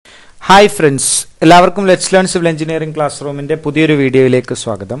Hi friends, എല്ലാവർക്കും Let's Learn Civil Engineering Classroomന്റെ പുതിയൊരു വീഡിയോയിലേക്ക്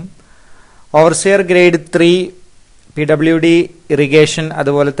സ്വാഗതം. ഓവർസിയർ ഗ്രേഡ് 3 PWD ഇറിഗേഷൻ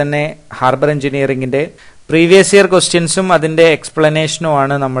അതുപോലെ തന്നെ ഹാർബർ എഞ്ചിനീയറിംഗിന്റെ പ്രീവിയസ് ഇയർ ക്വസ്റ്റ്യൻസും അതിന്റെ എക്സ്പ്ലനേഷനും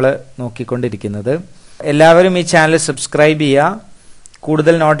ആണ് നമ്മൾ നോക്കിക്കൊണ്ടിരിക്കുന്നത്. എല്ലാവരും ഈ ചാനൽ സബ്സ്ക്രൈബ് ചെയ്യുക.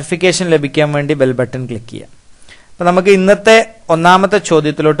 കൂടുതൽ നോട്ടിഫിക്കേഷൻ ലഭിക്കാൻ വേണ്ടി ബെൽ ബട്ടൺ ക്ലിക്ക് ചെയ്യുക. അപ്പോൾ നമുക്ക് ഇന്നത്തെ ഒന്നാമത്തെ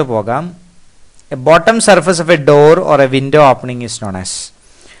ചോദ്യത്തിലോട്ട് പോകാം. A bottom surface of a door or a window opening is known as.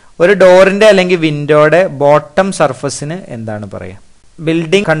 ഒരു ഡോറിന്റെ അല്ലെങ്കിൽ വിൻഡോയുടെ ബോട്ടം സർഫസിന് എന്താണ് പറയുക?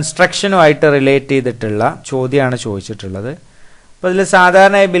 ബിൽഡിംഗ് കൺസ്ട്രക്ഷനുമായിട്ട് റിലേറ്റ് ചെയ്തിട്ടുള്ള ചോദ്യമാണ് ചോദിച്ചിട്ടുള്ളത്. അപ്പോൾ ഇതിൽ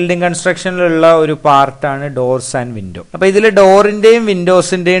സാധാരണയായി ബിൽഡിംഗ് കൺസ്ട്രക്ഷനിലുള്ള ഒരു പാർട്ടാണ് ഡോർസ് ആൻഡ് വിൻഡോ. അപ്പോൾ ഇതിൽ ഡോറിന്റെയും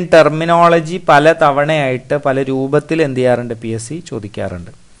വിൻഡോസിന്റെയും ടെർമിനോളജി പല തവണയായിട്ട് പല രൂപത്തിൽ എന്ത് ചെയ്യാറുണ്ട്? PSC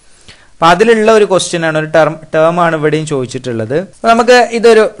ചോദിക്കാറുണ്ട്. അപ്പൊ അതിലുള്ള ഒരു ക്വസ്റ്റ്യൻ ആണ്, ഒരു ടേം ആണ് ഇവിടെയും ചോദിച്ചിട്ടുള്ളത്. നമുക്ക്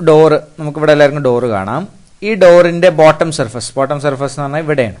ഇതൊരു ഡോറ്, നമുക്ക് ഇവിടെ എല്ലാവർക്കും ഡോറ് കാണാം. ഈ ഡോറിന്റെ ബോട്ടം സർഫസ് എന്ന് പറഞ്ഞാൽ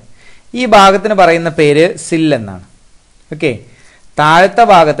ഇവിടെയാണ്. ഈ ഭാഗത്തിന് പറയുന്ന പേര് സിൽ എന്നാണ്. ഓക്കെ, താഴത്തെ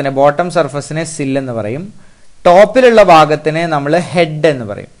ഭാഗത്തിന് ബോട്ടം സർഫസിനെ സിൽ എന്ന് പറയും. ടോപ്പിലുള്ള ഭാഗത്തിന് നമ്മൾ ഹെഡ് എന്ന്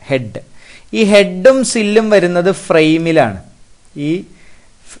പറയും. ഹെഡ്. ഈ ഹെഡും സില്ലും വരുന്നത് ഫ്രെയിമിലാണ്.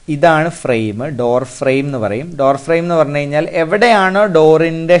 ഇതാണ് ഫ്രെയിം, ഡോർ ഫ്രെയിം എന്ന് പറയും. ഡോർ ഫ്രെയിം എന്ന് പറഞ്ഞു കഴിഞ്ഞാൽ എവിടെയാണോ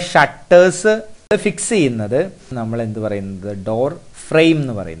ഡോറിന്റെ ഷട്ടേഴ്സ് ഫിക്സ് ചെയ്യുന്നത് നമ്മൾ എന്ത് പറയുന്നത്? ഡോർ ഫ്രെയിം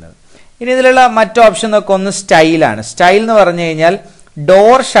എന്ന് പറയുന്നത്. ഇനി ഇതിലുള്ള മറ്റു ഓപ്ഷൻ നോക്കുക. ഒന്ന് സ്റ്റൈലാണ്. സ്റ്റൈൽ എന്ന് പറഞ്ഞു കഴിഞ്ഞാൽ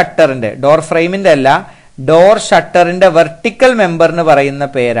ഡോർ ഷട്ടറിന്റെ, ഡോർ ഫ്രെയിമിന്റെ അല്ല, ഡോർ ഷട്ടറിന്റെ വെർട്ടിക്കൽ മെമ്പറിന് പറയുന്ന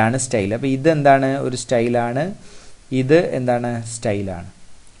പേരാണ് സ്റ്റൈൽ. അപ്പൊ ഇത് എന്താണ്? ഒരു സ്റ്റൈലാണ്. ഇത് എന്താണ്? സ്റ്റൈലാണ്.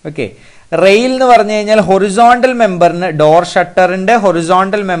 ഓക്കെ. റെയിൽ എന്ന് പറഞ്ഞു കഴിഞ്ഞാൽ ഹൊറിസോണ്ടൽ മെമ്പറിന്, ഡോർ ഷട്ടറിന്റെ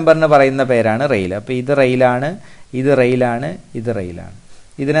ഹൊറിസോണ്ടൽ മെമ്പറിന് പറയുന്ന പേരാണ് റെയിൽ. അപ്പൊ ഇത് റെയിലാണ്, ഇത് റെയിലാണ്, ഇത് റെയിലാണ്.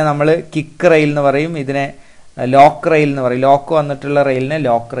 ഇതിനെ നമ്മൾ കിക്ക് റെയിൽ എന്ന് പറയും, ഇതിനെ ലോക്ക് റെയിൽ എന്ന് പറയും. ലോക്ക് വന്നിട്ടുള്ള റെയിലിനെ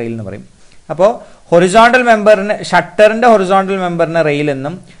ലോക്ക് റെയിൽ എന്ന് പറയും. അപ്പോൾ ഹൊറിസോണ്ടൽ മെമ്പറിന്, ഷട്ടറിന്റെ ഹൊറിസോണ്ടൽ മെമ്പറിന് റെയിൽ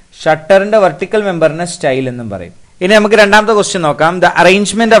എന്നും ഷട്ടറിന്റെ വെർട്ടിക്കൽ മെമ്പറിന് സ്റ്റൈൽ എന്നും പറയും. ഇനി നമുക്ക് രണ്ടാമത്തെ ക്വസ്റ്റ്യൻ നോക്കാം. The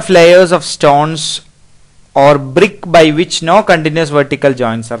arrangement of layers of stones or brick by which no continuous vertical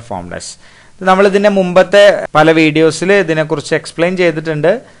joints are formed as. നമ്മൾ ഇതിന്റെ മുമ്പത്തെ പല വീഡിയോസിൽ ഇതിനെക്കുറിച്ച് എക്സ്പ്ലെയിൻ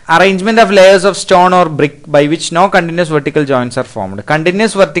ചെയ്തിട്ടുണ്ട്. Arrangement of layers of stone or brick by which no continuous vertical joints are formed.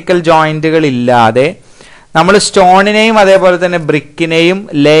 Continuous vertical ജോയിന്റുകൾ ഇല്ലാതെ നമ്മൾ സ്റ്റോണിനെയും അതേപോലെ തന്നെ ബ്രിക്കിനെയും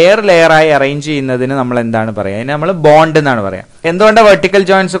ലെയർ ആയി അറേഞ്ച് ചെയ്യുന്നതിന് നമ്മൾ എന്താണ് പറയുക? അതിന് നമ്മൾ ബോണ്ട് എന്നാണ് പറയുക. എന്തുകൊണ്ടാണ് വെർട്ടിക്കൽ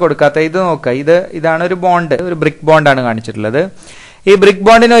ജോയിന്റ്സ് കൊടുക്കാത്ത? ഇത് നോക്കുക, ഇതാണ് ഒരു ബോണ്ട്, ഒരു ബ്രിക്ക് ബോണ്ടാണ് കാണിച്ചിട്ടുള്ളത്. ഈ ബ്രിക്ക്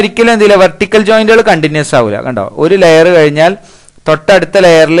ബോണ്ടിന് ഒരിക്കലും എന്ത് ചെയ്യില്ല, വെർട്ടിക്കൽ ജോയിന്റുകൾ കണ്ടിന്യൂസ് ആവില്ല. കണ്ടോ, ഒരു ലെയർ കഴിഞ്ഞാൽ തൊട്ടടുത്ത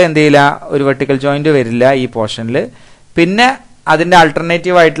ലെയറിൽ എന്ത് ചെയ്യില്ല, ഒരു വെർട്ടിക്കൽ ജോയിന്റ് വരില്ല ഈ പോർഷനിൽ. പിന്നെ അതിന്റെ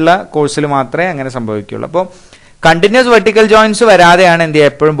ആൾട്ടർനേറ്റീവ് ആയിട്ടുള്ള കോഴ്സിൽ മാത്രമേ അങ്ങനെ സംഭവിക്കുകയുള്ളൂ. അപ്പോൾ കണ്ടിന്യൂസ് വെർട്ടിക്കൽ ജോയിന്റ്സ് വരാതെയാണ് എന്ത്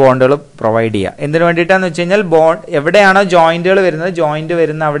ചെയ്യുക, എപ്പോഴും ബോണ്ടുകൾ പ്രൊവൈഡ് ചെയ്യുക. എന്തിനു വേണ്ടിയിട്ടാന്ന് വെച്ച് കഴിഞ്ഞാൽ ബോണ്ട് എവിടെയാണോ ജോയിന്റുകൾ വരുന്നത്, ജോയിന്റ്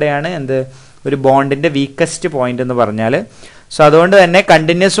വരുന്ന അവിടെയാണ് എന്ത്, ഒരു ബോണ്ടിന്റെ വീക്കസ്റ്റ് പോയിന്റ് എന്ന് പറഞ്ഞാൽ. സോ അതുകൊണ്ട് തന്നെ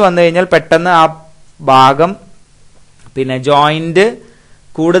കണ്ടിന്യൂസ് വന്നു കഴിഞ്ഞാൽ പെട്ടെന്ന് ആ ഭാഗം, പിന്നെ ജോയിന്റ്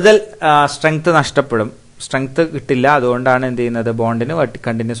കൂടുതൽ സ്ട്രെങ്ത് നഷ്ടപ്പെടും, സ്ട്രെങ്ത് കിട്ടില്ല. അതുകൊണ്ടാണ് എന്ത് ചെയ്യുന്നത്, ബോണ്ടിന്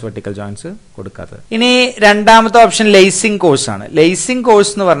കണ്ടിന്യൂസ് വെർട്ടിക്കൽ ജോയിന്റ്സ് കൊടുക്കാത്തത്. ഇനി രണ്ടാമത്തെ ഓപ്ഷൻ ലേസിംഗ് കോഴ്സ് ആണ്. ലേസിംഗ്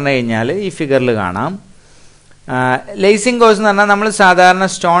കോഴ്സ് എന്ന് പറഞ്ഞു കഴിഞ്ഞാൽ ഈ ഫിഗറിൽ കാണാം. ലേസിംഗ് കോഴ്സ് എന്ന് പറഞ്ഞാൽ നമ്മൾ സാധാരണ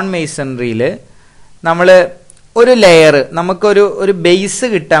സ്റ്റോൺ മേസണറിയിൽ നമ്മൾ ഒരു ലെയർ, നമുക്കൊരു ബേസ്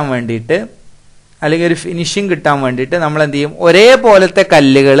കിട്ടാൻ വേണ്ടിയിട്ട് അല്ലെങ്കിൽ ഒരു ഫിനിഷിങ് കിട്ടാൻ വേണ്ടിയിട്ട് നമ്മൾ എന്ത് ചെയ്യും, ഒരേപോലത്തെ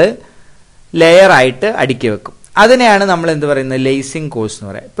കല്ലുകൾ ലെയർ ആയിട്ട് അടുക്കി വെക്കും. അതിനെയാണ് നമ്മൾ എന്ത് പറയുന്നത്, ലേസിംഗ് കോഴ്സ് എന്ന്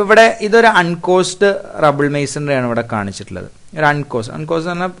പറയുക. ഇപ്പൊ ഇവിടെ ഇതൊരു അൺകോസ്ഡ് റബിൾ മേസണറി ആണ് ഇവിടെ കാണിച്ചിട്ടുള്ളത്. ഒരു അൺകോസ്റ്റ് എന്ന്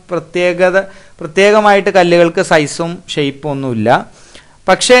പറഞ്ഞാൽ പ്രത്യേകമായിട്ട് കല്ലുകൾക്ക് സൈസും ഷേപ്പും ഒന്നുമില്ല.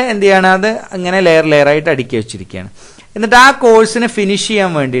 പക്ഷേ എന്ത് ചെയ്യാണ്, അത് അങ്ങനെ ലെയർ ആയിട്ട് അടുക്കി വെച്ചിരിക്കുകയാണ്. എന്നിട്ട് ആ കോഴ്സിനെ ഫിനിഷ്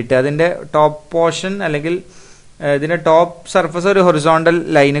ചെയ്യാൻ വേണ്ടിയിട്ട് അതിന്റെ ടോപ്പ് പോർഷൻ അല്ലെങ്കിൽ ഇതിന്റെ ടോപ്പ് സർഫസ് ഒരു ഹൊറിസോണ്ടൽ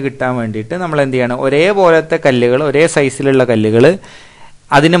ലൈന് കിട്ടാൻ വേണ്ടിയിട്ട് നമ്മൾ എന്ത് ചെയ്യണം, ഒരേപോലത്തെ കല്ലുകൾ, ഒരേ സൈസിലുള്ള കല്ലുകൾ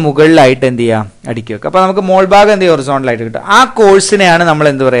അതിന് മുകളിലായിട്ട് എന്ത് ചെയ്യാം, അടുക്കി വെക്കുക. അപ്പൊ നമുക്ക് മോൾ ഭാഗം എന്ത് ചെയ്യും, ഹൊറിസോണ്ടലായിട്ട് കിട്ടും. ആ കോഴ്സിനെയാണ് നമ്മൾ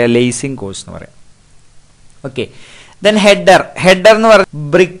എന്ത് പറയുക, ലേസിംഗ് കോഴ്സ് എന്ന് പറയാം. ഓക്കെ. ദെൻ ഹെഡർ എന്ന് പറയുന്നത്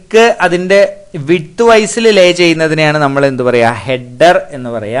ബ്രിക്ക് അതിന്റെ വിഡ്ത്ത് വൈസിൽ ലേ ചെയ്യുന്നതിനെയാണ് നമ്മൾ എന്ത് പറയാ, ഹെഡർ എന്ന്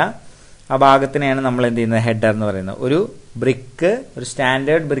പറയാ. ആ ഭാഗത്തിനെയാണ് നമ്മൾ എന്ത് ചെയ്യുന്നത്, ഹെഡർ എന്ന് പറയുന്നത്. ഒരു ബ്രിക്ക്, ഒരു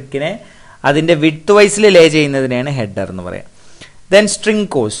സ്റ്റാൻഡേർഡ് ബ്രിക്കിനെ അതിന്റെ വിഡ്ത്ത് വൈസിൽ ലേ ചെയ്യുന്നതിനെയാണ് ഹെഡർ എന്ന് പറയാം. ദെൻ സ്ട്രിംഗ്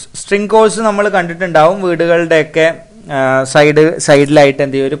കോഴ്സ് നമ്മൾ കണ്ടിട്ടുണ്ടാവും. വീടുകളുടെയൊക്കെ സൈഡിലായിട്ട്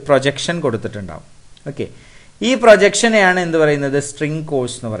എന്ത് ചെയ്യും, ഒരു പ്രൊജക്ഷൻ കൊടുത്തിട്ടുണ്ടാവും. ഓക്കെ. ഈ പ്രൊജക്ഷനെയാണ് എന്ത് പറയുന്നത്, സ്ട്രിംഗ്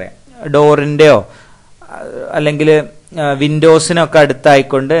കോഴ്സ് എന്ന് പറയാം. ഡോറിന്റെയോ അല്ലെങ്കിൽ വിൻഡോസിനൊക്കെ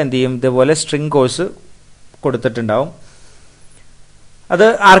അടുത്തായിക്കൊണ്ട് എന്ത് ചെയ്യും, ഇതുപോലെ സ്ട്രിംഗ് കോഴ്സ് കൊടുത്തിട്ടുണ്ടാവും. അത്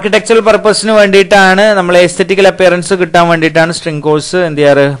ആർക്കിടെക്ചറൽ പർപ്പസിന് വേണ്ടിയിട്ടാണ്, നമ്മൾ എസ്തെറ്റിക്കൽ അപ്പിയറൻസ് കിട്ടാൻ വേണ്ടിയിട്ടാണ് സ്ട്രിംഗ് കോഴ്സ് എന്ത്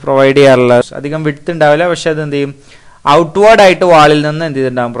ചെയ്യാറ്, പ്രൊവൈഡ് ചെയ്യാറുള്ളത്. അധികം വിഡ്ത്ത് ഉണ്ടാവില്ല, പക്ഷെ അത് എന്ത് ചെയ്യും, ഔട്ട്വേർഡ് ആയിട്ട് വാളിൽ നിന്ന് എന്ത്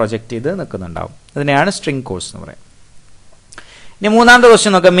ചെയ്തിട്ടുണ്ടാവും, പ്രൊജക്ട് ചെയ്ത് നിൽക്കുന്നുണ്ടാവും. അതിനെയാണ് സ്ട്രിംഗ് കോഴ്സ് എന്ന് പറയാം. ഇനി മൂന്നാമത്തെ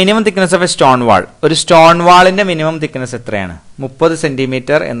ക്വസ്റ്റ്യൻ നോക്കാം. Minimum thickness of A stone വാൾ. ഒരു സ്റ്റോൺ വാളിന്റെ മിനിമം തിക്നെസ് എത്രയാണ്? 30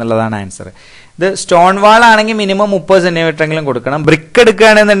 സെന്റിമീറ്റർ എന്നുള്ളതാണ് ആൻസർ. ഇത് സ്റ്റോൺ വാൾ ആണെങ്കിൽ മിനിമം 30 സെന്റിമീറ്റർ എങ്കിലും കൊടുക്കണം. ബ്രിക്ക്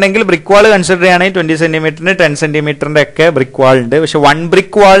എടുക്കുകയാണെന്നുണ്ടെങ്കിൽ ബ്രിക്ക് വാൾ കൺസിഡർ ചെയ്യുകയാണെങ്കിൽ 20 സെന്റിമീറ്ററിന് 10 സെന്റിമീറ്ററിന്റെ ഒക്കെ ബ്രിക്ക് വാൾ ഉണ്ട്. പക്ഷെ 1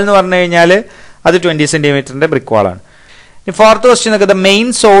 ബ്രിക്ക് വാൾ എന്ന് പറഞ്ഞു കഴിഞ്ഞാൽ അത് 20 സെന്റിമീറ്ററിന്റെ ബ്രിക്ക് വാളാണ്. ഇനി ഫോർത്ത് ക്വസ്റ്റ്യൻ നോക്കുക. The main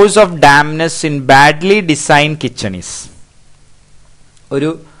source of dampness in badly design kitchen is.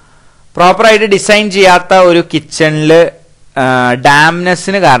 ഒരു പ്രോപ്പറായിട്ട് ഡിസൈൻ ചെയ്യാത്ത ഒരു കിച്ചണിൽ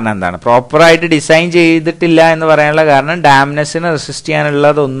ഡാംനെസ്സിന് കാരണം എന്താണ്? പ്രോപ്പറായിട്ട് ഡിസൈൻ ചെയ്തിട്ടില്ല എന്ന് പറയാനുള്ള കാരണം ഡാംനെസ്സിന് റെസിസ്റ്റ്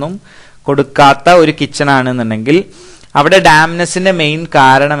ചെയ്യാനുള്ളതൊന്നും കൊടുക്കാത്ത ഒരു കിച്ചൺ ആണെന്നുണ്ടെങ്കിൽ അവിടെ ഡാംനെസ്സിന്റെ മെയിൻ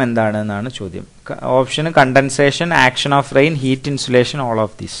കാരണം എന്താണ് എന്നാണ് ചോദ്യം. Option condensation, action of rain, heat insulation, all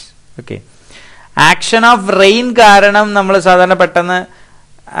of these. Okay, action of rain കാരണം നമ്മൾ സാധാരണ പെട്ടെന്ന്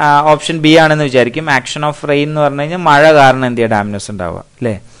ഓപ്ഷൻ ബി ആണെന്ന് വിചാരിക്കും. ആക്ഷൻ ഓഫ് റെയിൻ എന്ന് പറഞ്ഞു കഴിഞ്ഞാൽ മഴ കാരണം എന്ത് ചെയ്യുക? ഡാംനെസ് ഉണ്ടാവുക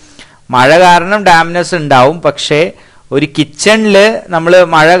അല്ലേ? മഴ കാരണം ഡാംനെസ് ഉണ്ടാവും. പക്ഷേ ഒരു കിച്ചണിൽ നമ്മൾ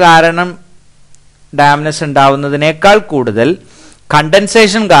മഴ കാരണം ഡാംനെസ് ഉണ്ടാവുന്നതിനേക്കാൾ കൂടുതൽ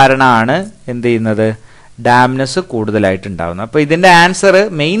കണ്ടൻസേഷൻ കാരണമാണ് എന്ത് ചെയ്യുന്നത്? ഡാംനെസ് കൂടുതലായിട്ട് ഉണ്ടാവുന്നത്. അപ്പോൾ ഇതിന്റെ answer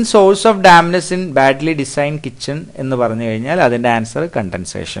main source of dampness in badly design kitchen എന്ന് പറഞ്ഞു കഴിഞ്ഞാൽ അതിന്റെ ആൻസർ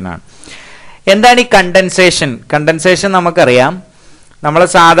കണ്ടൻസേഷൻ ആണ്. എന്താണ് ഈ കണ്ടൻസേഷൻ? കണ്ടൻസേഷൻ നമുക്കറിയാം, നമ്മൾ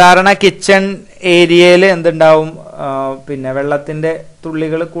സാധാരണ കിച്ചൺ ഏരിയയിൽ എന്തുണ്ടാവും? പിന്നെ വെള്ളത്തിന്റെ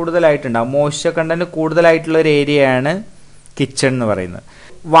തുള്ളികൾ കൂടുതലായിട്ടുണ്ടാവും. മോയ്സ്ചർ കണ്ടന്റ് കൂടുതലായിട്ടുള്ള ഒരു ഏരിയയാണ് കിച്ചൺ എന്ന് പറയുന്നത്.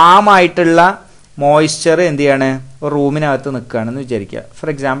 വാമായിട്ടുള്ള മോയ്സ്ചർ എന്ത് ചെയ്യാണ്? റൂമിനകത്ത് നിൽക്കുകയാണെന്ന് വിചാരിക്കുക. For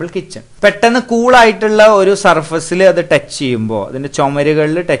example kitchen. പെട്ടെന്ന് കൂളായിട്ടുള്ള ഒരു സർഫസിൽ അത് ടച്ച് ചെയ്യുമ്പോൾ, അതിന്റെ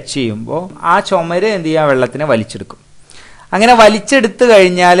ചുമരുകളിൽ ടച്ച് ചെയ്യുമ്പോൾ ആ ചുമര് എന്ത് ചെയ്യുക? വെള്ളത്തിനെ വലിച്ചെടുക്കും. അങ്ങനെ വലിച്ചെടുത്ത്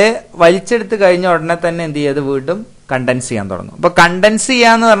കഴിഞ്ഞ ഉടനെ തന്നെ എന്ത് ചെയ്യുക? അത് വീണ്ടും കണ്ടൻസ് ചെയ്യാൻ തുടങ്ങും. അപ്പോൾ കണ്ടൻസ്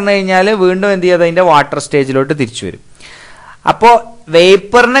ചെയ്യാന്ന് പറഞ്ഞു കഴിഞ്ഞാൽ വീണ്ടും എന്ത് ചെയ്യുക? അതിന്റെ വാട്ടർ സ്റ്റേജിലോട്ട് തിരിച്ചു വരും. അപ്പോൾ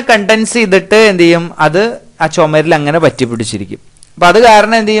വേപ്പറിനെ കണ്ടൻസ് ചെയ്തിട്ട് എന്ത് ചെയ്യും? അത് ആ ചുമരിൽ അങ്ങനെ പറ്റി പിടിച്ചിരിക്കും. അപ്പൊ അത്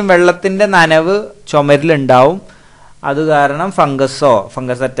കാരണം എന്ത് ചെയ്യും? വെള്ളത്തിന്റെ നനവ് ചുമരിലുണ്ടാവും. അത് കാരണം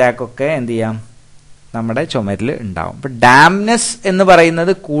ഫംഗസ് അറ്റാക്ക് ഒക്കെ എന്ത് ചെയ്യാം? നമ്മുടെ ചുമരിൽ ഉണ്ടാവും. അപ്പൊ ഡാംനെസ് എന്ന്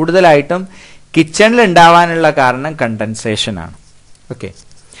പറയുന്നത് കൂടുതലായിട്ടും കിച്ചണിൽ ഉണ്ടാവാനുള്ള കാരണം കണ്ടൻസേഷൻ ആണ്. ഓക്കെ,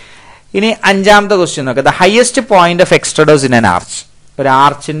 ഇനി അഞ്ചാമത്തെ ക്വസ്റ്റ്യൻ നോക്കാം. The highest point of എക്സ്ട്രഡോസ് in an arch. ഒരു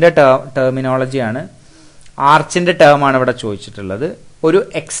ആർച്ചിന്റെ ടെർമിനോളജിയാണ്, ആർച്ചിന്റെ ടേം ആണ് ഇവിടെ ചോദിച്ചിട്ടുള്ളത്. ഒരു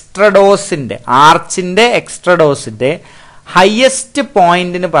ആർച്ചിന്റെ എക്സ്ട്രഡോസിന്റെ ഹയസ്റ്റ്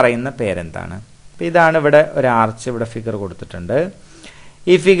പോയിന്റിന് പറയുന്ന പേരെന്താണ്? അപ്പൊ ഇതാണ് ഇവിടെ ഒരു ആർച്ച്, ഇവിടെ ഫിഗർ കൊടുത്തിട്ടുണ്ട്.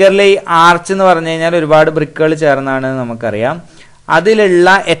 ഈ ഫിഗറിൽ ഈ ആർച്ച് എന്ന് പറഞ്ഞു കഴിഞ്ഞാൽ ഒരുപാട് ബ്രിക്കുകൾ ചേർന്നാണ് നമുക്കറിയാം. അതിലുള്ള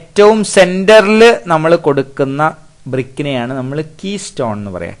ഏറ്റവും സെന്ററിൽ നമ്മൾ കൊടുക്കുന്ന ബ്രിക്കിനെയാണ് നമ്മൾ കീ സ്റ്റോൺ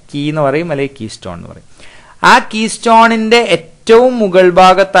എന്ന് പറയാം. കീ എന്ന് പറയും, അല്ലെങ്കിൽ കീ സ്റ്റോൺ എന്ന് പറയും. ആ കീ സ്റ്റോണിന്റെ ഏറ്റവും മുകൾ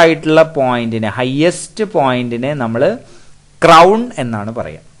ഭാഗത്തായിട്ടുള്ള പോയിന്റിനെ, ഹയസ്റ്റ് പോയിന്റിനെ നമ്മൾ ക്രൗൺ എന്നാണ്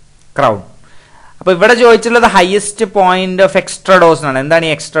പറയാം. ക്രൗൺ. അപ്പൊ ഇവിടെ ചോദിച്ചിട്ടുള്ളത് ഹയസ്റ്റ് പോയിന്റ് ഓഫ് എക്സ്ട്രഡോസ് എന്നാണ്. എന്താണ്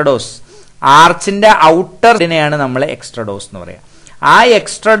ഈ എക്സ്ട്രഡോസ്? ആർച്ചിന്റെ ഔട്ടറിനെയാണ് നമ്മൾ എക്സ്ട്രഡോസ് എന്ന് പറയാം. ആ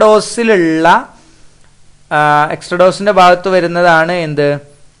എക്സ്ട്രഡോസിന്റെ ഭാഗത്ത് വരുന്നതാണ് എന്ത്?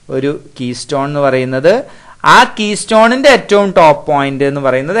 ഒരു കീ സ്റ്റോൺ എന്ന് പറയുന്നത്. ആ കീ സ്റ്റോണിന്റെ ഏറ്റവും ടോപ്പ് പോയിന്റ് എന്ന്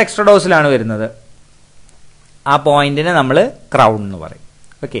പറയുന്നത് എക്സ്ട്രഡോസിലാണ് വരുന്നത്. ആ പോയിന്റിനെ നമ്മൾ ക്രൗൺ എന്ന് പറയും.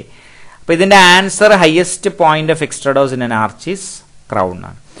 ഓക്കെ, അപ്പൊ ഇതിന്റെ answer highest point of എക്സ്ട്രഡോസ് in an arch is crown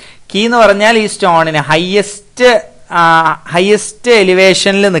ആണ്. കീ എന്ന് പറഞ്ഞാൽ ഈ സ്റ്റോണിന് ഹയസ്റ്റ്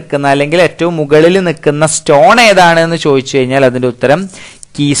എലിവേഷനിൽ നിൽക്കുന്ന, അല്ലെങ്കിൽ ഏറ്റവും മുകളിൽ നിൽക്കുന്ന സ്റ്റോൺ ഏതാണെന്ന് ചോദിച്ചു കഴിഞ്ഞാൽ അതിന്റെ ഉത്തരം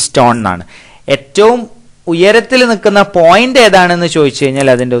കീ സ്റ്റോൺ എന്നാണ്. ഏറ്റവും ഉയരത്തിൽ നിൽക്കുന്ന പോയിന്റ് ഏതാണെന്ന് ചോദിച്ചു കഴിഞ്ഞാൽ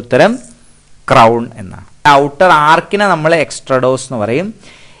അതിന്റെ ഉത്തരം ക്രൗൺ എന്നാണ്. ഔട്ടർ ആർക്കിനെ നമ്മൾ എക്സ്ട്രഡോസ് എന്ന് പറയും.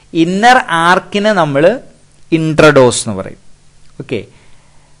 ഇന്നർ ആർക്കിനെ നമ്മൾ ഇൻട്രഡോസ് എന്ന് പറയും. ഓക്കെ,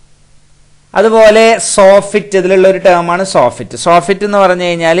 അതുപോലെ സോഫിറ്റ്, ഇതിലുള്ള ഒരു ടേമാണ് സോഫിറ്റ്. സോഫിറ്റ് എന്ന് പറഞ്ഞു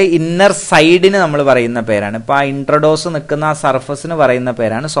കഴിഞ്ഞാൽ ഇന്നർ സൈഡിന് നമ്മൾ പറയുന്ന പേരാണ്. ഇപ്പൊ ആ ഇൻട്രഡോസ് നിൽക്കുന്ന ആ സർഫസിന് പറയുന്ന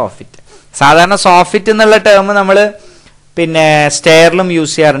പേരാണ് സോഫിറ്റ്. സാധാരണ സോഫിറ്റ് എന്നുള്ള ടേം നമ്മൾ പിന്നെ സ്റ്റെയറിലും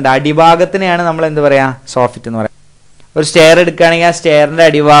യൂസ് ചെയ്യാറുണ്ട്. അടിഭാഗത്തിനെയാണ് നമ്മൾ എന്ത് പറയാ? സോഫിറ്റ് എന്ന് പറയാം. ഒരു സ്റ്റെയർ എടുക്കുകയാണെങ്കിൽ ആ സ്റ്റെയറിന്റെ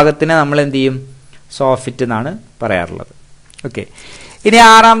അടിഭാഗത്തിനെ നമ്മൾ എന്ത് ചെയ്യും? സോഫിറ്റ് എന്നാണ് പറയാറുള്ളത്. ഓക്കെ, ഇനി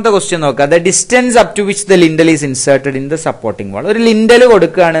ആറാമത്തെ ക്വസ്റ്റ്യൻ നോക്കുക. The distance up to which the lintel is inserted in the supporting വാൾ. ഒരു ലിൻഡൽ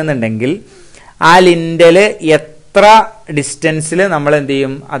കൊടുക്കുകയാണെന്നുണ്ടെങ്കിൽ ആ ലിൻഡല് എത്ര ഡിസ്റ്റൻസിൽ നമ്മൾ എന്ത്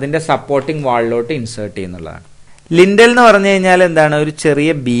ചെയ്യും? അതിന്റെ സപ്പോർട്ടിംഗ് വാളിലോട്ട് ഇൻസേർട്ട് ചെയ്യുന്നുള്ളതാണ്. ലിൻഡൽ എന്ന് പറഞ്ഞു കഴിഞ്ഞാൽ എന്താണ്? ഒരു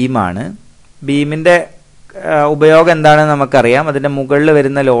ചെറിയ ബീമാണ്. ബീമിന്റെ ഉപയോഗം എന്താണെന്ന് നമുക്കറിയാം. അതിന്റെ മുകളിൽ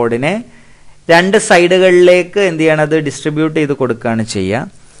വരുന്ന ലോഡിനെ രണ്ട് സൈഡുകളിലേക്ക് എന്ത് ചെയ്യണം? അത് ഡിസ്ട്രിബ്യൂട്ട് ചെയ്ത് കൊടുക്കുകയാണ് ചെയ്യുക.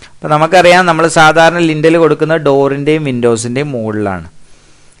 അപ്പൊ നമുക്കറിയാം, നമ്മൾ സാധാരണ ലിൻഡൽ കൊടുക്കുന്ന ഡോറിന്റെയും വിൻഡോസിന്റെയും മുകളിലാണ്.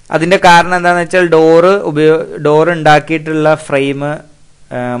 അതിന്റെ കാരണം എന്താണെന്ന് വെച്ചാൽ ഡോർ ഉണ്ടാക്കിയിട്ടുള്ള ഫ്രെയിം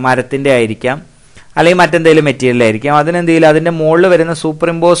മരത്തിന്റെ ആയിരിക്കാം, അല്ലെങ്കിൽ മറ്റെന്തെങ്കിലും മെറ്റീരിയൽ ആയിരിക്കും. അതിനെന്ത് ചെയ്യില്ല, അതിന്റെ മുകളിൽ വരുന്ന സൂപ്പർ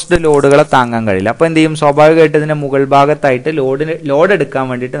ഇമ്പോസ്ഡ് ലോഡുകളെ താങ്ങാൻ കഴിയില്ല. അപ്പോൾ എന്ത് ചെയ്യും, സ്വാഭാവികമായിട്ട് ഇതിന്റെ മുകൾ ഭാഗത്തായിട്ട് ലോഡ് എടുക്കാൻ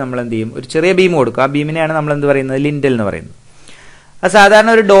വേണ്ടിയിട്ട് നമ്മൾ എന്ത് ചെയ്യും, ഒരു ചെറിയ ബീം കൊടുക്കും. ആ ബീമിനെയാണ് നമ്മൾ എന്ത് പറയുന്നത്, ലിൻഡൽ എന്ന് പറയുന്നത്. അത്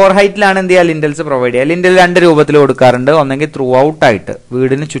സാധാരണ ഒരു ഡോർ ഹൈറ്റിലാണ് എന്ത് ചെയ്യുക, ലിൻഡൽസ് പ്രൊവൈഡ് ചെയ്യുക. ലിൻഡൽ 2 രൂപത്തിൽ കൊടുക്കാറുണ്ട്. ഒന്നെങ്കിൽ ത്രൂ ഔട്ടായിട്ട്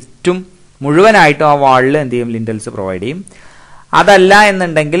വീടിന് ചുറ്റും മുഴുവനായിട്ടും ആ വാളിൽ എന്ത് ചെയ്യും, ലിൻഡൽസ് പ്രൊവൈഡ് ചെയ്യും. അതല്ല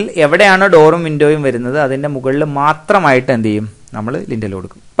എന്നുണ്ടെങ്കിൽ എവിടെയാണോ ഡോറും വിൻഡോയും വരുന്നത് അതിന്റെ മുകളിൽ മാത്രമായിട്ട് എന്ത് ചെയ്യും, നമ്മൾ ലിൻഡൽ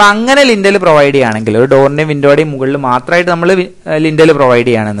കൊടുക്കും. അപ്പം അങ്ങനെ ലിൻഡൽ പ്രൊവൈഡ് ചെയ്യുകയാണെങ്കിൽ, ഒരു ഡോറിന്റെയും വിൻഡോയുടെയും മുകളിൽ മാത്രമായിട്ട് നമ്മൾ ലിൻഡൽ പ്രൊവൈഡ്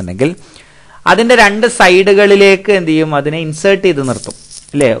ചെയ്യുകയാണെന്നുണ്ടെങ്കിൽ അതിന്റെ 2 സൈഡുകളിലേക്ക് എന്ത് ചെയ്യും, അതിനെ ഇൻസേർട്ട് ചെയ്ത് നിർത്തും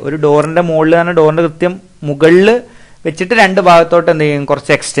അല്ലേ. ഒരു ഡോറിന്റെ മുകളിൽ തന്നെ ഡോറിന്റെ കൃത്യം മുകളിൽ വെച്ചിട്ട് 2 ഭാഗത്തോട്ട് എന്ത് ചെയ്യും,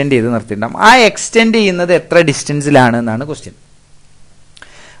 കുറച്ച് എക്സ്റ്റെൻഡ് ചെയ്ത് നിർത്തിയിട്ടുണ്ടാകും. ആ എക്സ്റ്റെൻഡ് ചെയ്യുന്നത് എത്ര ഡിസ്റ്റൻസിലാണ് എന്നാണ് ക്വസ്റ്റ്യൻ.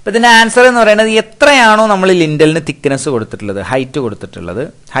 അപ്പം ഇതിന്റെ ആൻസർ എന്ന് പറയുന്നത് എത്രയാണോ നമ്മൾ ലിൻഡലിന് തിക്നെസ് കൊടുത്തിട്ടുള്ളത്, ഹൈറ്റ് കൊടുത്തിട്ടുള്ളത്.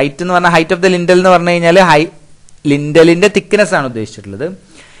 ഹൈറ്റ് എന്ന് പറഞ്ഞാൽ ഹൈറ്റ് ഓഫ് ദ ലിൻഡൽ എന്ന് പറഞ്ഞു കഴിഞ്ഞാൽ ലിൻഡലിന്റെ തിക്നെസ് ആണ് ഉദ്ദേശിച്ചിട്ടുള്ളത്.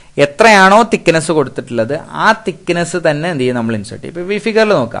 എത്രയാണോ തിക്നെസ് കൊടുത്തിട്ടുള്ളത് ആ തിക്നെസ് തന്നെ എന്ത് ചെയ്യും, നമ്മൾ ഇൻസേർട്ട് ചെയ്യും. ഇപ്പൊ ഈ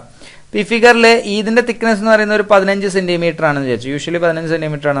ഫിഗറിൽ നോക്കാം. ഈ ഫിഗറിൽ ഇതിന്റെ തിക്നെസ് എന്ന് പറയുന്നത് ഒരു 15 സെന്റിമീറ്റർ ആണെന്ന് വിചാരിച്ചു. യൂഷ്വലി 15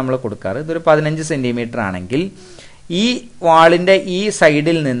 സെന്റിമീറ്റർ ആണ് നമ്മൾ കൊടുക്കാറ്. ഇതൊരു 15 സെന്റിമീറ്റർ ആണെങ്കിൽ ഈ വാളിന്റെ ഈ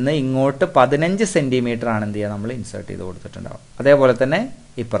സൈഡിൽ നിന്ന് ഇങ്ങോട്ട് 15 സെന്റിമീറ്റർ ആണ് എന്ത് ചെയ്യുക, നമ്മൾ ഇൻസേർട്ട് ചെയ്ത് കൊടുത്തിട്ടുണ്ടാവും. അതേപോലെ തന്നെ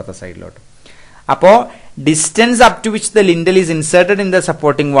ഇപ്പുറത്തെ സൈഡിലോട്ട്. അപ്പോൾ distance up to which the lintel is inserted in the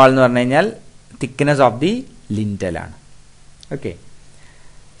supporting വാൾ എന്ന് പറഞ്ഞു കഴിഞ്ഞാൽ തിക്നെസ് ഓഫ് ദി ലിൻഡൽ ആണ്. ഓക്കെ,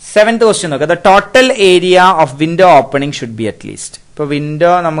 7th ക്വസ്റ്റ്യൻ നോക്കുക. The total area of window opening should be at least. ഇപ്പോൾ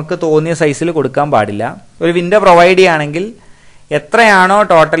വിൻഡോ നമുക്ക് തോന്നിയ സൈസിൽ കൊടുക്കാൻ പാടില്ല. ഒരു വിൻഡോ പ്രൊവൈഡ് ചെയ്യുകയാണെങ്കിൽ എത്രയാണോ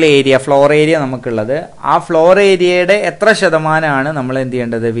ടോട്ടൽ ഏരിയ, ഫ്ലോർ ഏരിയ നമുക്കുള്ളത്, ആ ഫ്ലോർ ഏരിയയുടെ എത്ര ശതമാനമാണ് നമ്മൾ എന്ത്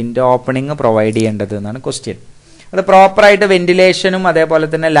ചെയ്യേണ്ടത്, വിൻഡോ ഓപ്പണിംഗ് പ്രൊവൈഡ് ചെയ്യേണ്ടത് എന്നാണ് ക്വസ്റ്റ്യൻ. അത് പ്രോപ്പറായിട്ട് വെന്റിലേഷനും അതേപോലെ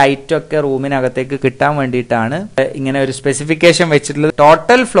തന്നെ ലൈറ്റും ഒക്കെ റൂമിനകത്തേക്ക് കിട്ടാൻ വേണ്ടിയിട്ടാണ് ഇങ്ങനെ ഒരു സ്പെസിഫിക്കേഷൻ വെച്ചിട്ടുള്ളത്.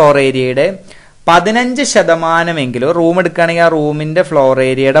 ടോട്ടൽ ഫ്ലോർ ഏരിയയുടെ 15% റൂം എടുക്കുകയാണെങ്കിൽ ആ റൂമിന്റെ ഫ്ലോർ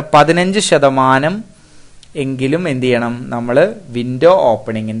ഏരിയയുടെ 15% എങ്കിലും എന്ത് ചെയ്യണം, നമ്മൾ വിൻഡോ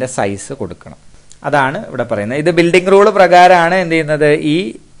ഓപ്പണിങ്ങിന്റെ സൈസ് കൊടുക്കണം. അതാണ് ഇവിടെ പറയുന്നത്. ഇത് ബിൽഡിംഗ് റൂൾ പ്രകാരമാണ് എന്ത് ചെയ്യുന്നത്, ഈ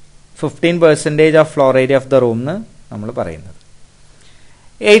 15% of floor area of the room എന്ന് നമ്മൾ പറയുന്നത്.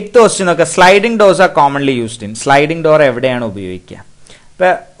 8th ക്വസ്റ്റ്യൻ നോക്കുക. Sliding doors R commonly used in. Sliding door എവിടെയാണ് ഉപയോഗിക്കുക? ഇപ്പൊ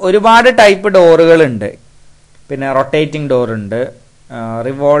ഒരുപാട് ടൈപ്പ് ഡോറുകൾ ഉണ്ട്. പിന്നെ റൊട്ടേറ്റിംഗ് ഡോർ ഉണ്ട്,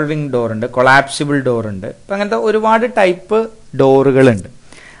 റിവോൾവിംഗ് ഡോർ ഉണ്ട്, കൊളാപ്സിബിൾ ഡോർ ഉണ്ട്. ഇപ്പം അങ്ങനത്തെ ഒരുപാട് ടൈപ്പ് ഡോറുകളുണ്ട്.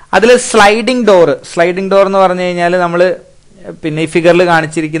 അതിൽ സ്ലൈഡിംഗ് ഡോർ എന്ന് പറഞ്ഞു കഴിഞ്ഞാൽ നമ്മൾ പിന്നെ ഈ ഫിഗറിൽ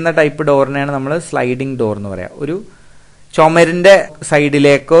കാണിച്ചിരിക്കുന്ന ടൈപ്പ് ഡോറിനെയാണ് നമ്മൾ സ്ലൈഡിംഗ് ഡോർ എന്ന് പറയാം. ഒരു ചുമരിന്റെ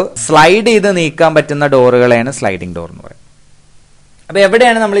സൈഡിലേക്ക് സ്ലൈഡ് ചെയ്ത് നീക്കാൻ പറ്റുന്ന ഡോറുകളെയാണ് സ്ലൈഡിംഗ് ഡോർ എന്ന് പറയുന്നത്. അപ്പൊ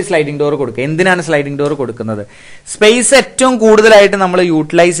എവിടെയാണ് നമ്മൾ ഈ സ്ലൈഡിംഗ് ഡോർ കൊടുക്കുക? എന്തിനാണ് സ്ലൈഡിംഗ് ഡോർ കൊടുക്കുന്നത്? സ്പേസ് ഏറ്റവും കൂടുതലായിട്ട് നമ്മൾ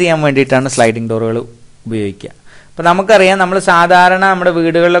യൂട്ടിലൈസ് ചെയ്യാൻ വേണ്ടിയിട്ടാണ് സ്ലൈഡിംഗ് ഡോറുകൾ ഉപയോഗിക്കുക. അപ്പൊ നമുക്കറിയാം, നമ്മൾ സാധാരണ നമ്മുടെ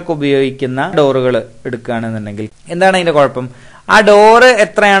വീടുകളിലൊക്കെ ഉപയോഗിക്കുന്ന ഡോറുകൾ എടുക്കുകയാണെന്നുണ്ടെങ്കിൽ എന്താണ് അതിന്റെ കുഴപ്പം? ആ ഡോറ്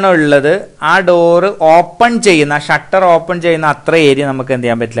എത്രയാണോ ഉള്ളത് ആ ഡോറ് ഓപ്പൺ ചെയ്യുന്ന, ഷട്ടർ ഓപ്പൺ ചെയ്യുന്ന അത്ര ഏരിയ നമുക്ക് എന്ത്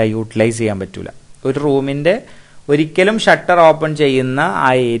ചെയ്യാൻ പറ്റില്ല, യൂട്ടിലൈസ് ചെയ്യാൻ പറ്റൂല. ഒരു റൂമിന്റെ ഒരിക്കലും ഷട്ടർ ഓപ്പൺ ചെയ്യുന്ന ആ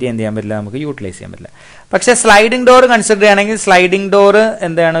ഏരിയ എന്ത് ചെയ്യാൻ പറ്റില്ല, നമുക്ക് യൂട്ടിലൈസ് ചെയ്യാൻ പറ്റില്ല. പക്ഷെ സ്ലൈഡിംഗ് ഡോർ കൺസിഡർ ചെയ്യുകയാണെങ്കിൽ സ്ലൈഡിംഗ് ഡോർ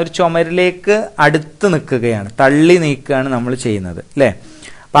എന്താണ്, ഒരു ചുമരിലേക്ക് അടുത്ത് നിൽക്കുകയാണ്, തള്ളി നീക്കുകയാണ് നമ്മൾ ചെയ്യുന്നത് അല്ലേ.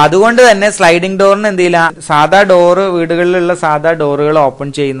 അപ്പൊ അതുകൊണ്ട് തന്നെ സ്ലൈഡിംഗ് ഡോറിന് എന്ത് ചെയ്യില്ല, സാധാ ഡോറ്, വീടുകളിലുള്ള സാധാ ഡോറുകൾ ഓപ്പൺ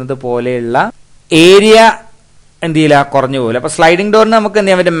ചെയ്യുന്നത് പോലെയുള്ള ഏരിയ എന്ത് ചെയ്യില്ല, കുറഞ്ഞു പോകില്ല. അപ്പൊ സ്ലൈഡിംഗ് ഡോറിന് നമുക്ക് എന്ത്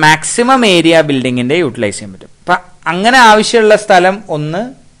ചെയ്യാൻ പറ്റും, മാക്സിമം ഏരിയ ബിൽഡിങ്ങിന്റെ യൂട്ടിലൈസ് ചെയ്യാൻ പറ്റും. അപ്പൊ അങ്ങനെ ആവശ്യമുള്ള സ്ഥലം ഒന്ന്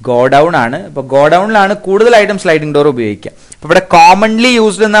ഗോഡൌൺ ആണ്. ഇപ്പൊ ഗോഡൌണിലാണ് കൂടുതലായിട്ടും സ്ലൈഡിംഗ് ഡോർ ഉപയോഗിക്കുക. അപ്പൊ ഇവിടെ കോമൺലി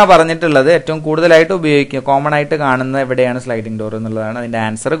യൂസ്ഡ് എന്നാ പറഞ്ഞിട്ടുള്ളത്. ഏറ്റവും കൂടുതലായിട്ട് ഉപയോഗിക്കുക, കോമൺ ആയിട്ട് കാണുന്ന എവിടെയാണ് സ്ലൈഡിംഗ് ഡോർ എന്നുള്ളതാണ് അതിന്റെ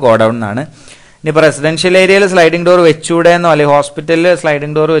ആൻസർ, ഗോഡൌൺ എന്നാണ്. ഇനിയിപ്പോൾ റെസിഡൻഷ്യൽ ഏരിയയിൽ സ്ലൈഡിംഗ് ഡോർ വെച്ചൂടെന്നോ അല്ലെങ്കിൽ ഹോസ്പിറ്റലിൽ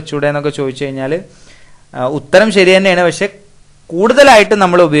സ്ലൈഡിംഗ് ഡോർ വെച്ചൂടെന്നൊക്കെ ചോദിച്ചു കഴിഞ്ഞാൽ ഉത്തരം ശരി തന്നെയാണ്. പക്ഷെ കൂടുതലായിട്ട്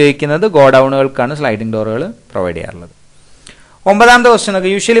നമ്മൾ ഉപയോഗിക്കുന്നത് ഗോഡൌണുകൾക്കാണ് സ്ലൈഡിംഗ് ഡോറുകൾ പ്രൊവൈഡ് ചെയ്യാറുള്ളത്. 9th ക്വസ്റ്റ്യൻ ഒക്കെ.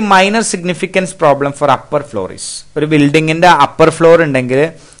 Usually minor significance problem four upper ഫ്ലോറീസ്. ഒരു ബിൽഡിങ്ങിന്റെ അപ്പർ ഫ്ലോർ ഉണ്ടെങ്കിൽ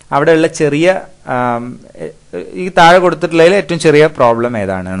അവിടെയുള്ള ചെറിയ ഈ താഴെ കൊടുത്തിട്ടുള്ളതിൽ ഏറ്റവും ചെറിയ പ്രോബ്ലം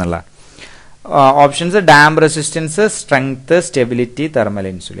ഏതാണ് എന്നുള്ള options: damp resistance, strength, stability, thermal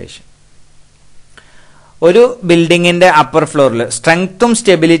insulation. ഒരു ബിൽഡിങ്ങിന്റെ അപ്പർ ഫ്ലോറിൽ സ്ട്രെങ്ത്തും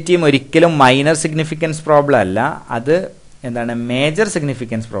സ്റ്റെബിലിറ്റിയും ഒരിക്കലും മൈനർ സിഗ്നിഫിക്കൻസ് പ്രോബ്ലം അല്ല, അത് എന്താണ്, മേജർ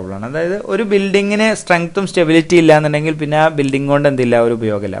സിഗ്നിഫിക്കൻസ് പ്രോബ്ലം ആണ്. അതായത് ഒരു ബിൽഡിങ്ങിന് സ്ട്രെങ്ത്തും സ്റ്റെബിലിറ്റി ഇല്ല എന്നുണ്ടെങ്കിൽ പിന്നെ ആ ബിൽഡിംഗ് കൊണ്ട് എന്തില്ല, ഒരു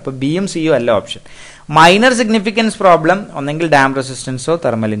ഉപയോഗമില്ല. അപ്പൊ ബിയും സിയും അല്ല ഓപ്ഷൻ. മൈനർ സിഗ്നിഫിക്കൻസ് പ്രോബ്ലം ഒന്നെങ്കിൽ ഡാംപ് റെസിസ്റ്റൻസോ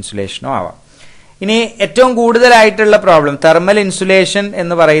തെർമൽ ഇൻസുലേഷനോ ആവാം. ഇനി ഏറ്റവും കൂടുതലായിട്ടുള്ള പ്രോബ്ലം, തെർമൽ ഇൻസുലേഷൻ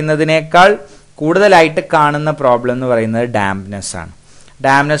എന്ന് പറയുന്നതിനേക്കാൾ കൂടുതലായിട്ട് കാണുന്ന പ്രോബ്ലം എന്ന് പറയുന്നത് ഡാംപ്നെസ് ആണ്.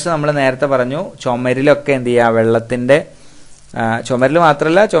 ഡാംപ്നെസ് നമ്മൾ നേരത്തെ പറഞ്ഞു, ചുമരിലൊക്കെ എന്ത് ചെയ്യുക, വെള്ളത്തിന്റെ ചുമരിൽ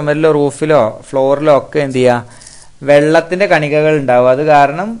മാത്രമല്ല, ചുമരിലോ റൂഫിലോ ഫ്ലോറിലോ ഒക്കെ എന്ത് ചെയ്യുക, വെള്ളത്തിന്റെ കണികകൾ ഉണ്ടാവും. അത്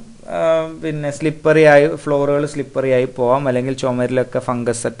കാരണം പിന്നെ സ്ലിപ്പറി ആയി ഫ്ലോറുകൾ സ്ലിപ്പറി ആയി പോവാം, അല്ലെങ്കിൽ ചുമരിലൊക്കെ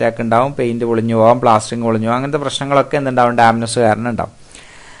ഫംഗസ് അറ്റാക്ക് ഉണ്ടാവും, പെയിന്റ് പൊളിഞ്ഞു പോവാം, പ്ലാസ്റ്ററിങ് പൊളിഞ്ഞു പോവാം, അങ്ങനത്തെ പ്രശ്നങ്ങളൊക്കെ എന്തുണ്ടാവും, ഡാംനെസ് കാരണം ഉണ്ടാവും.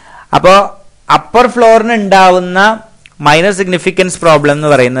 അപ്പോൾ അപ്പർ ഫ്ലോറിന് ഉണ്ടാവുന്ന മൈനർ സിഗ്നിഫിക്കൻസ് പ്രോബ്ലം എന്ന്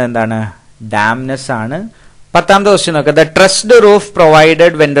പറയുന്നത് എന്താണ്, ഡാംനെസ് ആണ്. 10ാമത്തെ ക്വസ്റ്റ്യൻ നോക്കുക. The trussed roof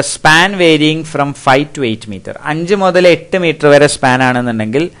provided when the span varying from 5 to 8 metre. 5 മുതൽ 8 മീറ്റർ വരെ സ്പാൻ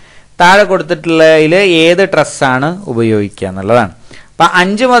ആണെന്നുണ്ടെങ്കിൽ താഴെ കൊടുത്തിട്ടുള്ളതിൽ ഏത് ട്രസ്സാണ് ഉപയോഗിക്കുക എന്നുള്ളതാണ്. അപ്പം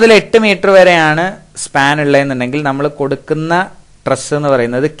 5 മുതൽ 8 മീറ്റർ വരെയാണ് സ്പാൻ ഉള്ളതെന്നുണ്ടെങ്കിൽ നമ്മൾ കൊടുക്കുന്ന ട്രസ് എന്ന്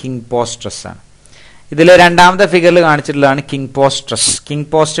പറയുന്നത് കിങ് പോസ്റ്റ് ട്രസ് ആണ്. ഇതിൽ 2ാമത്തെ ഫിഗറിൽ കാണിച്ചിട്ടുള്ളതാണ് king post truss. King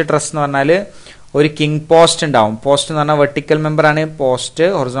post truss എന്ന് പറഞ്ഞാൽ ഒരു കിങ് പോസ്റ്റ് ഉണ്ടാവും. പോസ്റ്റ് എന്ന് പറഞ്ഞാൽ വെർട്ടിക്കൽ മെമ്പറാണ് post,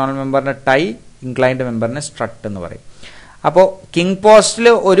 horizontal മെമ്പറിന് tie, inclined മെമ്പറിന് strut എന്ന് പറയും. അപ്പോൾ കിങ് പോസ്റ്റിൽ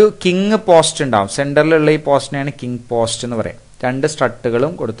ഒരു കിങ് പോസ്റ്റ് ഉണ്ടാവും. സെന്ററിലുള്ള ഈ പോസ്റ്റിനെയാണ് കിങ് പോസ്റ്റ് എന്ന് പറയും. 2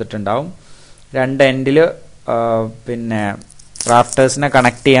 സ്ട്രട്ടുകളും കൊടുത്തിട്ടുണ്ടാവും. 2 എൻഡിൽ പിന്നെ റാഫ്റ്റേഴ്സിനെ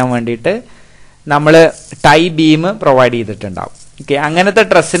കണക്ട് ചെയ്യാൻ വേണ്ടിയിട്ട് നമ്മൾ ടൈ ബീം പ്രൊവൈഡ് ചെയ്തിട്ടുണ്ടാവും. ഓക്കെ, അങ്ങനത്തെ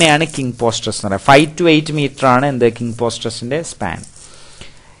ട്രസ്സിനെയാണ് കിങ് പോസ്റ്റ് ട്രസ് എന്ന് പറയുന്നത്. 5 to 8 മീറ്റർ ആണ് എന്ത് കിങ് പോസ്റ്റ് ട്രസിന്റെ സ്പാൻ.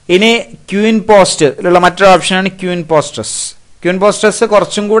 ഇനി ക്യൂൻ പോസ്റ്റ് ഉള്ള മറ്റൊരു ഓപ്ഷനാണ് queen post truss. Queen post truss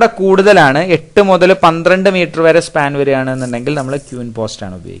കുറച്ചും കൂടെ കൂടുതലാണ്. 8 മുതൽ 12 മീറ്റർ വരെ സ്പാൻ വരികയാണെന്നുണ്ടെങ്കിൽ നമ്മൾ ക്യൂൻ പോസ്റ്റ്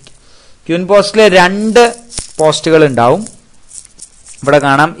ആണ് ഉപയോഗിക്കുക. ക്യൂൻ പോസ്റ്റിൽ 2 പോസ്റ്റുകൾ ഉണ്ടാവും. ഇവിടെ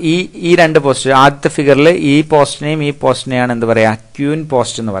കാണാം ഈ 2 പോസ്റ്റ്. ആദ്യത്തെ ഫിഗറിൽ ഈ പോസ്റ്റിനെയും ഈ പോസ്റ്റിനെയാണ് എന്ത് പറയാ, ക്യൂൻ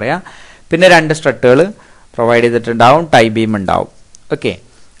പോസ്റ്റ് എന്ന് പറയാ. പിന്നെ 2 സ്ട്രട്ടുകൾ പ്രൊവൈഡ് ചെയ്തിട്ടുണ്ടാവും, ടൈ ബീം ഉണ്ടാവും. ഓക്കെ,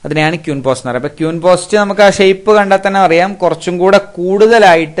 അതിനെയാണ് ക്യൂൻ പോസ്റ്റ് എന്ന് പറയുക. അപ്പോൾ ക്യൂൻ പോസ്റ്റ് നമുക്ക് ആ ഷേപ്പ് കണ്ടാൽ തന്നെ അറിയാം കുറച്ചും കൂടെ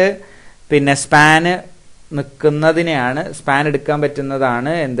കൂടുതലായിട്ട് പിന്നെ സ്പാന് നിൽക്കുന്നതിനെയാണ്, സ്പാൻ എടുക്കാൻ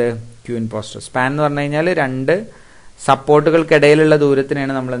പറ്റുന്നതാണ് എന്ത് ക്യൂൻ പോസ്റ്റ്. സ്പാൻ എന്ന് പറഞ്ഞു കഴിഞ്ഞാൽ 2 സപ്പോർട്ടുകൾക്കിടയിലുള്ള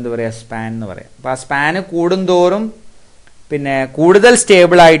ദൂരത്തിനാണ് നമ്മൾ എന്ത് പറയുക, സ്പാൻ എന്ന് പറയാം. അപ്പോൾ ആ സ്പാന് കൂടുന്തോറും പിന്നെ കൂടുതൽ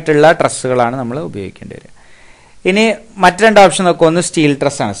സ്റ്റേബിൾ ആയിട്ടുള്ള ട്രസ്സുകളാണ് നമ്മൾ ഉപയോഗിക്കേണ്ടി വരിക. ഇനി മറ്റ് 2 ഓപ്ഷൻ നോക്കുക. ഒന്ന് സ്റ്റീൽ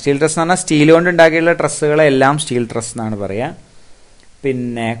ട്രസ് ആണ്. സ്റ്റീൽ ട്രസ് എന്ന് പറഞ്ഞാൽ സ്റ്റീൽ കൊണ്ട് ഉണ്ടാക്കിയുള്ള ട്രസ്സുകളെല്ലാം സ്റ്റീൽ ട്രസ് എന്നാണ് പറയുക.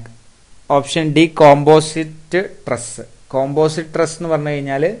 പിന്നെ option D composite truss. Composite truss എന്ന് പറഞ്ഞു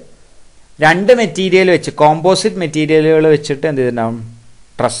കഴിഞ്ഞാൽ 2 മെറ്റീരിയൽ വെച്ച്, കോമ്പോസിറ്റ് മെറ്റീരിയലുകൾ വെച്ചിട്ട് എന്ത് ചെയ്തിട്ടുണ്ടാവും,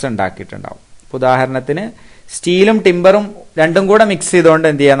 ട്രസ് ഉണ്ടാക്കിയിട്ടുണ്ടാവും. ഉദാഹരണത്തിന് സ്റ്റീലും ടിമ്പറും 2ഉം കൂടെ മിക്സ് ചെയ്തുകൊണ്ട്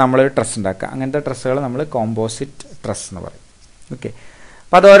എന്ത് ചെയ്യുക, നമ്മൾ ട്രസ് ഉണ്ടാക്കുക. അങ്ങനത്തെ ട്രസ്സുകൾ നമ്മൾ കോമ്പോസിറ്റ് ട്രസ് എന്ന് പറയും. ഓക്കെ,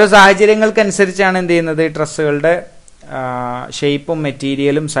 അപ്പോൾ അത് ഓരോ സാഹചര്യങ്ങൾക്കനുസരിച്ചാണ് എന്ത് ചെയ്യുന്നത്, ട്രസ്സുകളുടെ ഷേപ്പും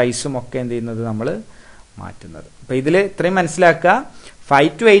മെറ്റീരിയലും സൈസും ഒക്കെ എന്ത് ചെയ്യുന്നത് നമ്മൾ മാറ്റുന്നത്. അപ്പോൾ ഇതിൽ ഇത്രയും മനസ്സിലാക്കുക.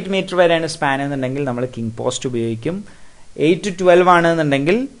 5 to 8 മീറ്റർ വരെയാണ് സ്പാൻ എന്നുണ്ടെങ്കിൽ നമ്മൾ കിങ് പോസ്റ്റ് ഉപയോഗിക്കും. 8 to 12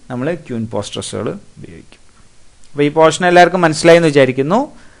 ആണെന്നുണ്ടെങ്കിൽ നമ്മൾ ക്യൂൻ പോസ്റ്റ് ട്രസ്സുകൾ ഉപയോഗിക്കും. അപ്പോൾ ഈ പോർഷൻ എല്ലാവർക്കും മനസ്സിലായി എന്ന് വിചാരിക്കുന്നു.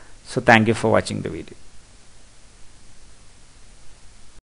 So thank you for watching the video.